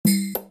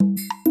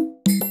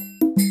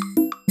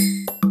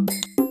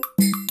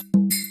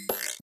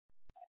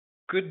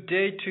Good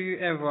day to you,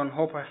 everyone.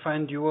 Hope I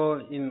find you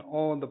well in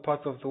all the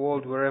parts of the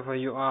world, wherever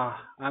you are.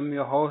 I'm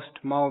your host,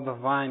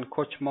 Mallvine,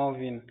 Coach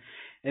Mallvine,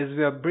 as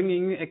we are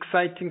bringing you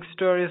exciting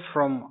stories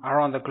from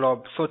around the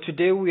globe. So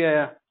today we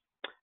are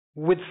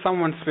with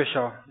someone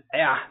special.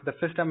 Yeah, the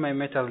first time I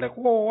met, I was like,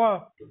 whoa,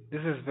 wow,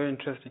 this is very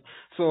interesting.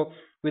 So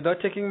without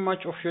taking much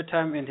of your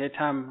time and her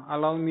time,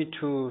 allow me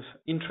to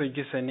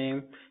introduce her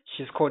name.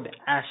 She's called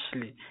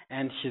Ashley,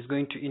 and she's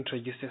going to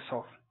introduce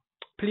herself.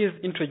 Please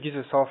introduce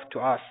yourself to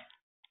us.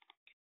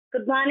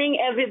 Good morning,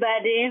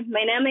 everybody.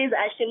 My name is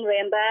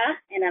Muremba,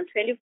 and I'm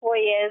 24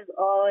 years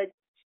old,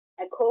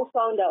 a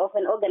co-founder of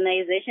an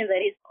organization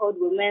that is called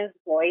Women's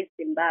Voice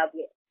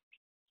Zimbabwe.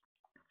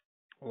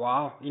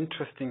 Wow,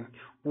 interesting.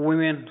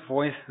 Women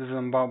Voice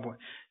Zimbabwe.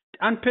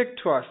 Unpack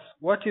to us,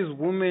 what is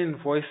Women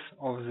Voice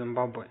of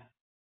Zimbabwe?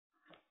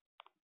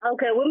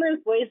 Okay,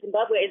 Women's Voice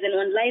Zimbabwe is an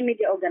online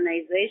media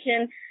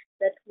organization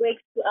that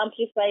works to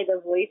amplify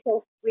the voice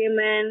of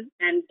women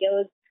and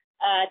girls,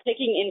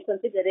 taking in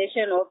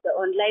consideration of the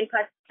online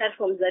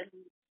platforms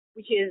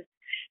which is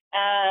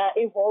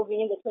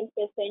evolving in the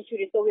 21st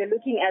century. So we're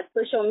looking at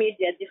social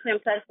media,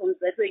 different platforms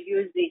that we're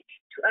using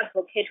to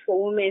advocate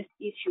for women's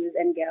issues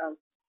and girls.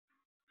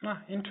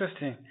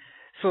 Interesting.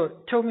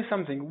 So tell me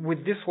something,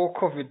 with this whole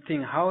COVID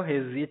thing, how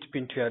has it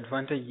been to your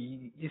advantage,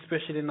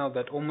 especially now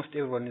that almost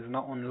everyone is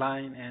now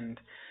online, and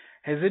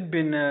has it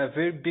been a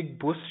very big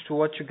boost to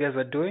what you guys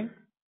are doing?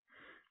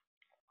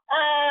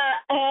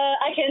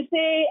 I can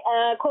say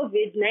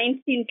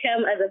COVID-19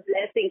 came as a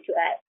blessing to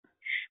us.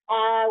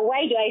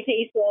 Why do I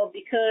say so?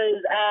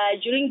 Because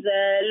during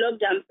the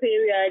lockdown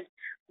period,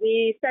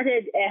 we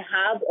started a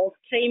hub of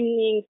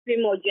training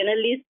female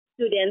journalists,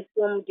 students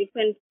from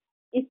different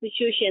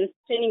institutions,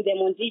 training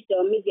them on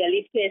digital media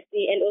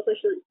literacy and also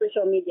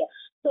social media.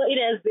 So it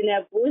has been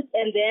a boost,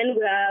 and then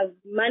we have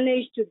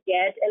managed to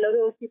get a lot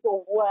of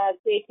people who are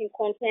creating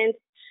content,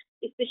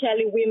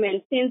 especially women,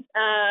 since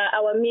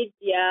our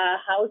media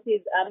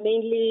houses are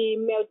mainly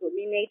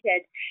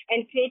male-dominated,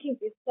 and creating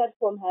this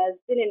platform has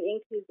seen an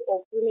increase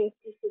of women's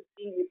issues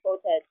being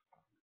reported.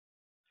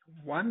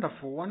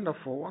 Wonderful,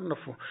 wonderful,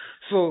 wonderful.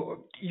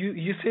 So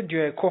you said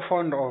you're a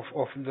co-founder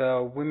of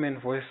the Women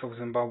Voice of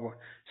Zimbabwe.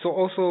 So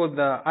also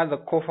the other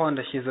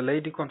co-founder, she's a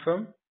lady,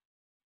 confirm?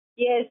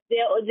 Yes,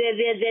 they're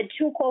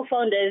two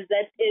co-founders,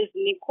 that is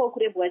Nicole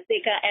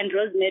Kurebwaseka and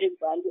Rosemary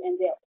Gwandu, and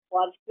they're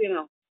all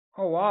female.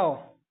 Oh,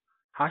 wow.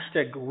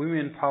 Hashtag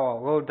women power.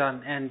 Well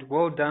done. And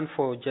well done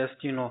for just,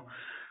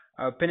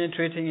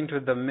 penetrating into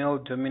the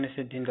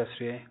male-dominated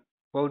industry.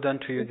 Well done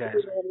to you guys.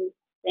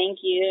 Thank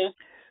you.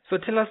 So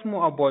tell us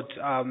more about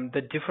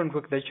the different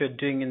work that you're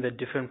doing in the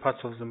different parts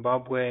of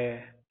Zimbabwe,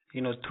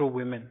 through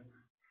women.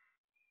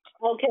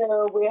 Okay,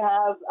 we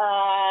have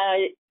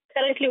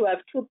currently we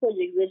have two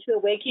projects which we're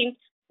working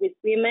with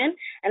women,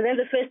 and then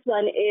the first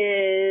one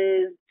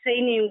is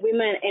training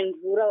women in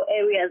rural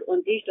areas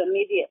on digital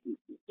media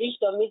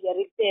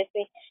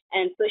literacy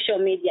and social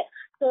media.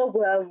 So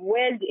we have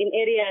worked in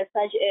areas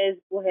such as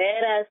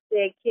Buhera,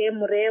 Seke,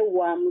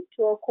 Murewa,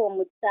 Mutoko,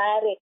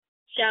 Mutare,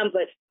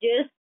 Shamba,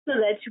 just so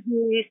that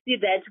we see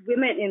that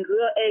women in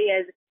rural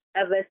areas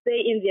have a say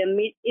in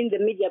the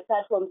media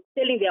platforms,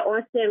 telling their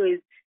own stories,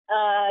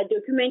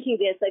 documenting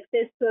their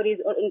success stories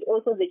and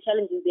also the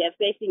challenges they are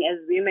facing as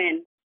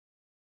women.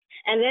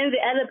 And then the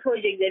other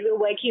project that we're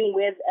working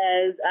with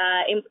is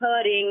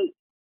empowering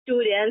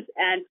students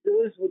and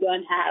those who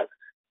don't have,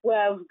 who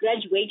have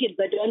graduated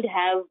but don't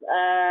have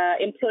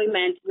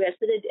employment. We have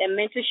started a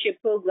mentorship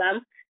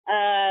program,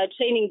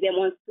 training them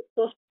on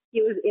soft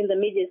skills in the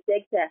media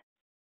sector.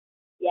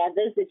 Yeah,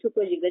 those are the two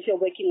projects that we're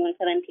working on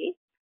currently.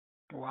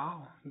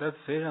 Wow, that's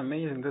very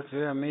amazing. That's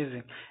very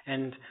amazing.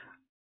 And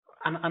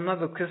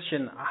another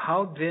question,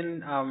 how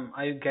then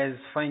are you guys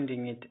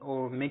finding it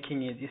or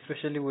making it,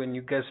 especially when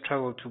you guys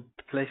travel to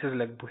places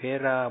like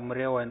Buhera,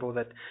 Murewa and all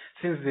that,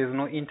 since there's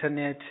no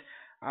internet,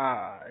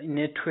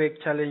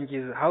 network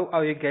challenges, how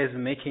are you guys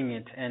making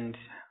it and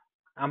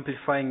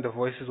amplifying the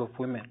voices of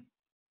women?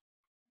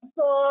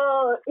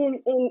 So in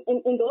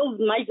those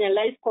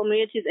marginalized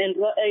communities and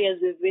rural areas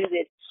we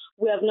visit,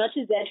 we have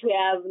noticed that we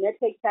have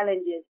network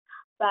challenges,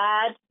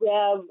 but we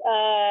have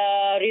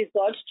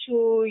resort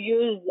to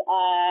use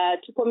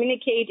to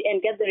communicate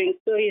and gathering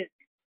stories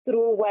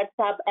through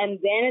WhatsApp, and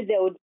then they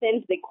would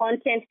send the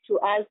content to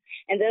us,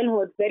 and then we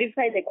would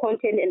verify the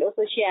content and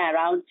also share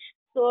around.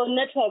 So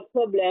network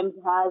problems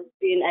have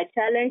been a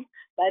challenge,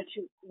 but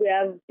we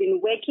have been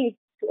working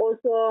to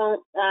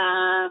also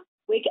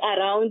work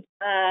around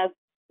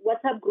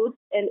WhatsApp groups,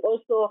 and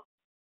also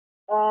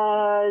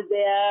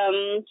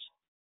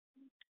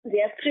they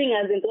are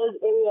screeners in those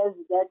areas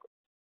that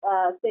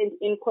send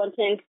in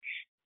content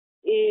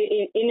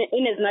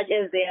in as much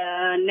as there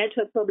are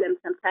network problems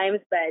sometimes,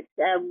 but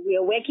we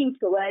are working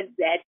towards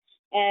that.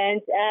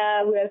 And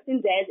we have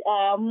seen that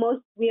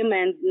most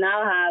women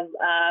now have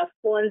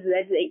phones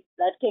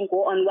that can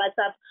go on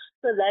WhatsApp,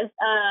 so that's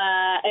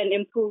an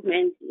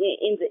improvement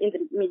in the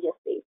media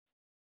space.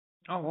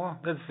 Oh wow,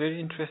 that's very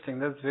interesting.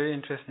 That's very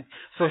interesting.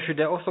 So should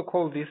I also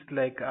call this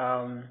like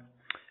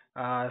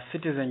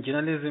citizen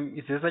journalism.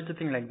 Is there such a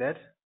thing like that?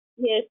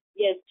 Yes,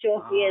 yes,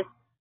 sure, yes.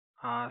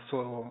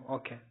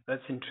 Okay,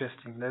 that's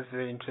interesting. That's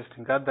very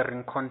interesting.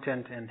 Gathering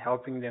content and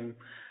helping them.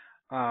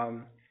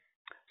 Um,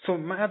 so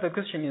my other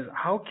question is,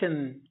 how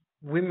can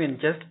women,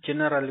 just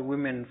generally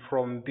women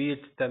from be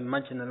it the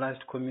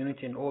marginalized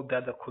community and all the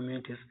other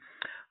communities,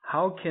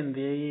 how can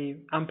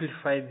they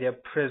amplify their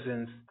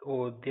presence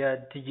or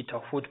their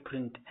digital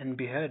footprint and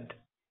be heard?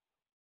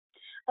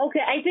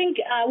 Okay, I think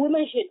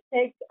women should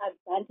take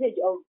advantage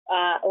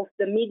of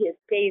the media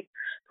space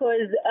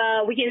because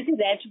we can see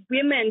that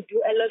women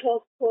do a lot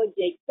of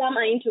projects. Some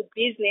are into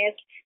business,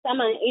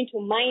 some are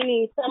into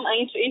mining, some are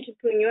into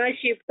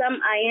entrepreneurship, some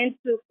are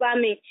into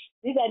farming.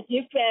 These are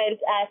different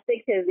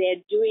sectors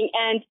they're doing.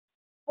 And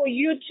for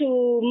you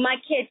to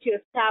market your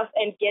stuff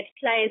and get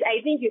clients,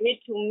 I think you need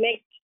to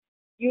make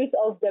use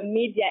of the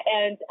media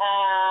and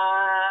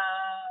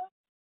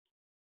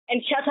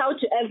shout out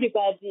to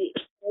everybody,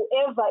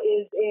 whoever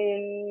is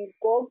in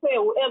Gokwe,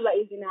 whoever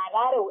is in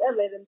Harare,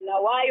 whoever is in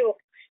Bulawayo,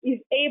 is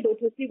able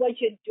to see what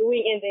you're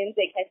doing and then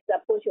they can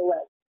support your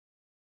work.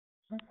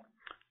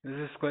 This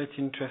is quite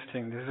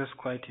interesting.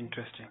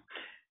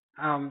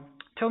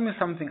 Tell me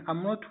something.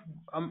 I'm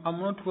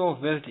not well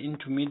versed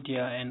into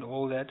media and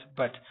all that,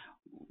 but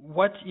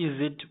what is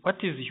it?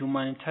 What is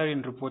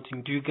humanitarian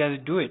reporting? Do you guys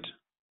do it?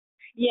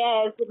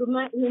 Yes,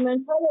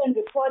 humanitarian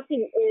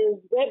reporting is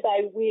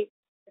whereby we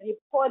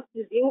report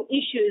real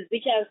issues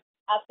which are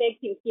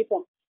affecting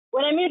people.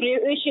 When I mean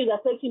real issues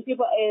affecting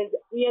people is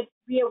we are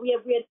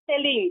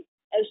telling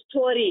a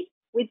story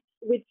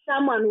with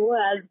someone who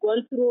has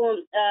gone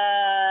through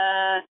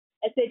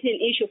a certain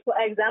issue. For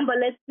example,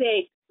 let's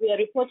say we are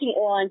reporting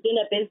on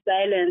gender-based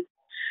violence.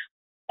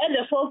 At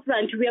the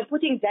forefront, we are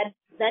putting that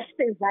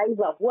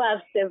survivor who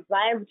have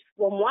survived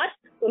from what?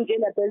 From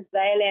gender-based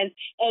violence,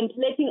 and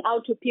letting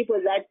out to people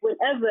that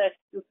whenever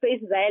you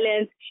face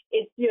violence,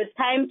 it's your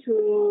time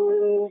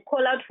to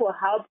call out for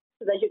help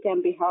so that you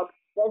can be helped.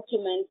 That's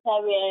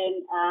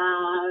humanitarian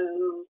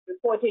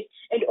reporting,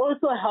 and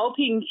also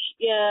helping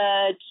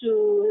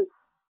to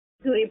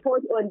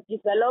report on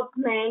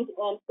development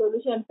and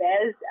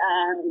solution-based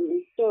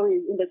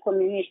stories in the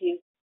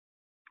community.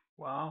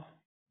 Wow,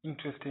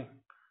 interesting.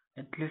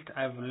 At least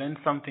I've learned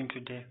something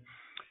today.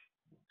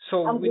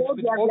 So with all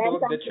the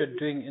work that you're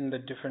doing in the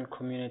different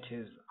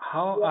communities,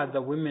 how are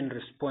the women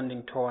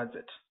responding towards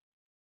it?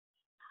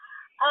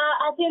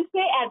 I can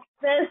say at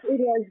first it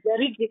was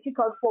very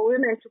difficult for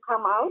women to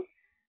come out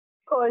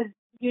because,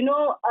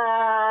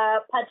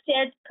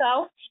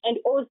 patriarchal and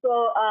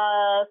also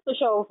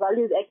social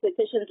values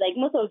expectations. Like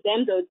most of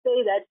them, they would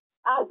say that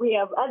we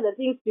have other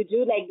things to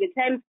do, like the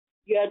time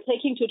you are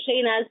taking to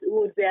trainers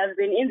would have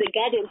been in the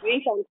garden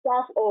doing some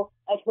stuff or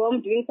at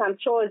home doing some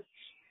chores.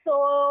 So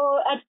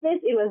at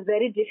first it was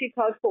very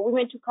difficult for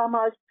women to come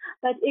out,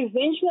 but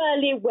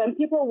eventually when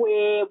people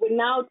were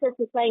now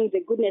testifying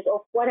the goodness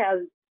of what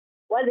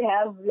they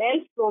have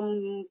learned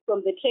from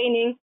the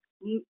training,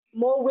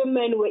 more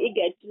women were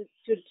eager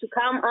to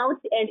come out,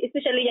 and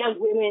especially young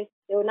women,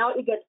 they were now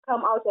eager to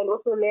come out and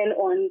also learn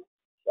on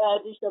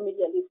digital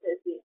media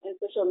literacy and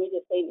social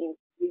media training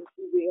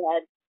we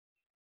had.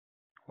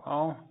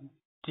 Wow,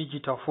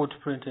 digital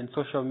footprint and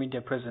social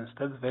media presence.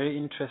 That's very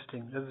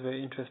interesting.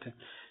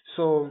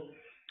 So,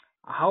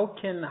 how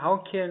can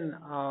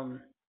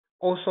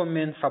also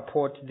men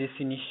support this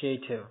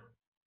initiative?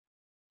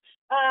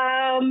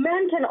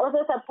 Men can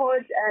also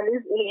support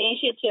this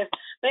initiative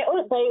by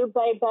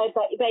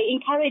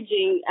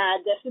encouraging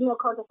the female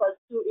counterparts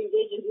to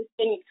engage in this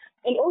thing,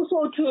 and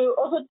also to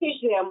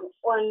teach them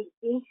on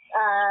this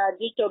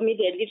digital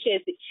media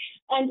literacy.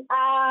 And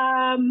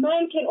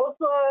men can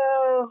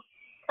also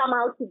come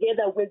out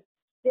together with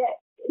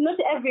not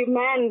every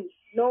man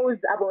knows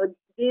about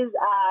these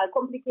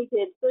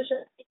complicated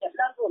social media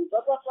platforms.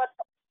 But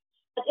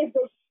if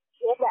they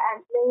together and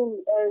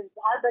playing as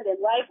husband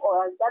and wife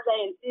or as brother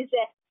and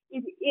sister,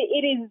 it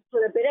is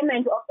for the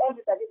betterment of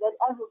everybody, that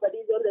everybody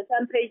is on the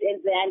same page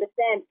and they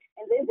understand,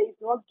 and then there is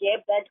no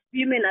gap that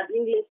women are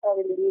being left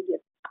out in the media.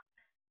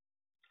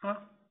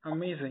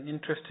 Amazing,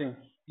 interesting.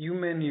 You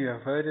men, you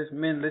have heard it.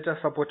 Men, let us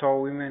support our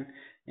women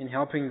in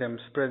helping them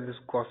spread this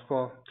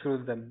gospel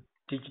through the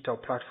digital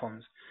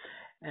platforms.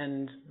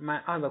 And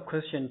my other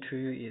question to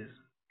you is,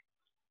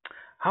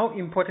 how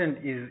important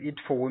is it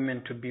for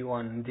women to be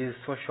on these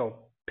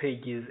social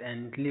pages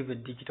and leave a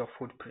digital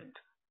footprint?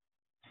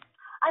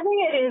 I think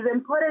it is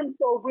important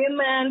for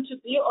women to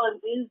be on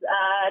these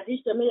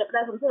digital media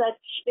platforms so that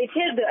they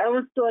tell their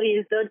own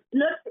stories,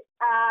 not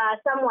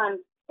someone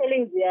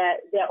telling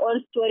their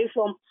own story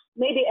from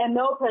maybe a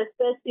male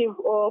perspective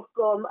or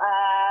from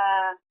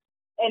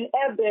an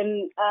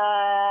urban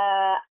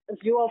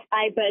view of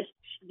but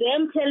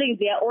them telling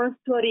their own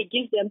story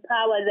gives them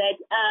power that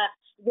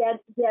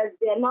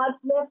they're not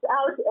left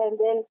out, and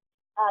then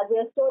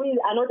their stories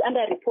are not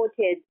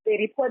underreported. They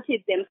report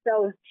it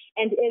themselves,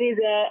 and it is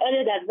an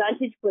added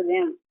advantage for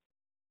them.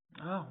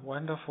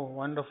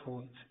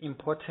 Wonderful. It's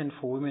important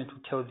for women to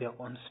tell their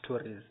own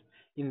stories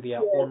in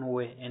their own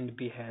way and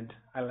be heard.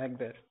 I like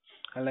that.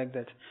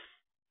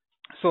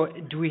 So,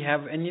 do we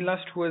have any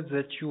last words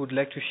that you would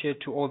like to share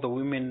to all the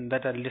women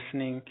that are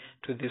listening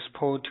to this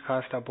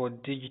podcast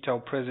about digital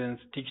presence,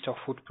 digital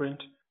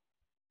footprint?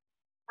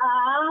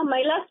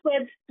 My last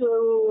words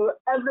to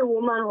every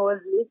woman who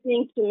is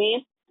listening to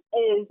me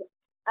is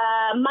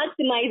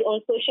maximize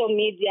on social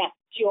media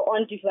to your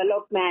own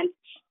development.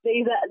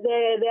 There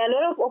are a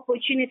lot of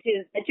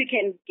opportunities that you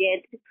can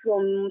get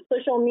from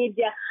social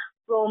media,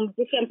 from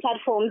different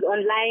platforms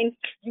online.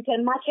 You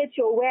can market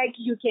your work.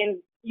 You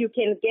can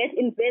get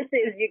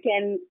investors. You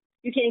can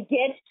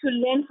get to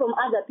learn from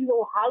other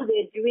people how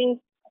they're doing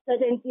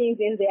certain things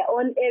in their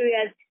own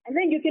areas, and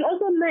then you can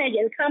also merge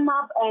and come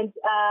up and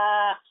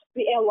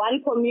be a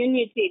one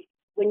community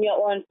when you're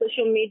on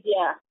social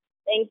media.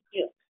 Thank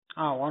you.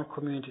 One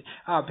community.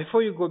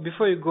 Before you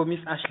go, Miss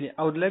Ashley,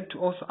 I would like to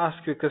also ask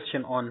you a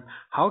question on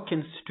how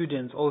can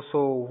students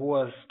also who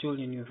are still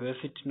in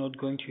university, not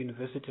going to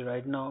university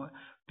right now,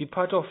 be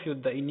part of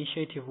the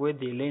initiative where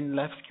they learn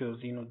life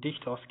skills,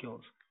 digital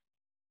skills.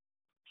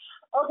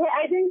 Okay,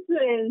 I think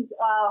students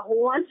who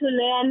want to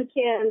learn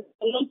can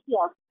learn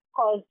here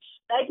because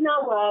right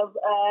now we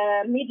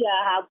have Media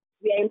Hub.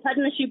 We are in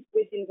partnership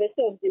with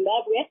University of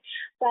Zimbabwe,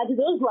 but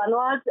those who are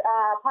not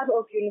part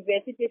of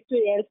university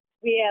students,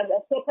 we have a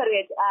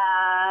separate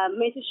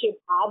mentorship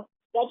hub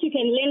that you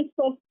can learn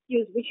soft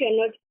skills which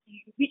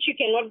you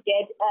cannot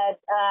get at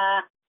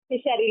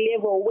tertiary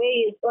level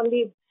where it's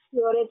only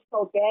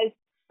theoretical based.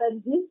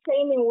 But this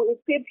training will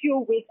equip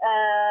you with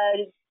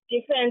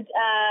different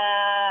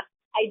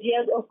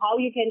ideas of how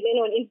you can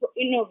learn on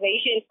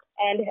innovation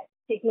and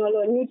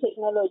new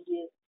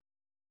technologies.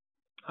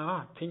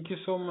 Thank you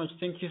so much.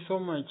 Thank you so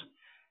much.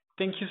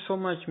 Thank you so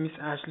much, Miss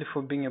Ashley,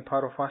 for being a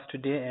part of us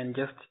today and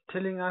just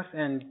telling us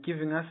and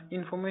giving us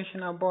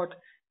information about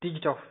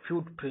digital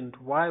footprint,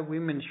 why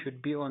women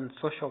should be on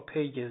social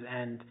pages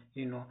and,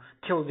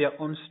 tell their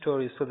own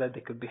stories so that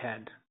they could be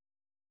heard.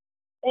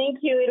 Thank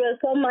you. It was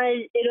so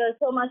much. It was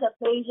so much a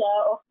pleasure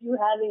of you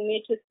having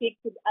me to speak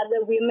to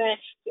other women,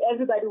 to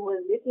everybody who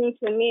was listening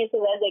to me, so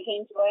that they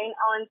can join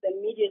on the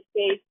media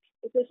space,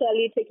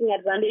 especially taking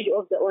advantage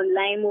of the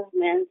online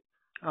movement.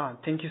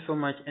 Thank you so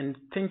much, and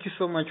thank you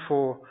so much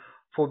for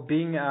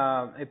being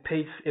a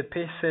pace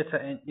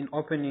setter in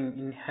opening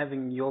in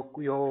having your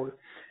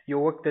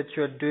work that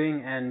you're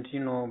doing and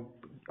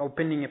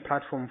opening a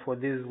platform for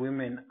these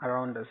women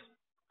around us.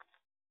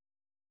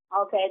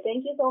 Okay,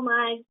 thank you so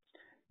much.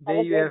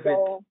 There you have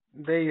it.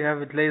 There you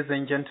have it, ladies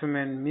and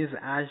gentlemen. Ms.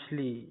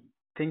 Ashley,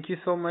 thank you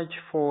so much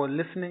for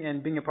listening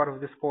and being a part of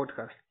this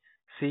podcast.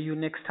 See you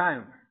next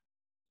time.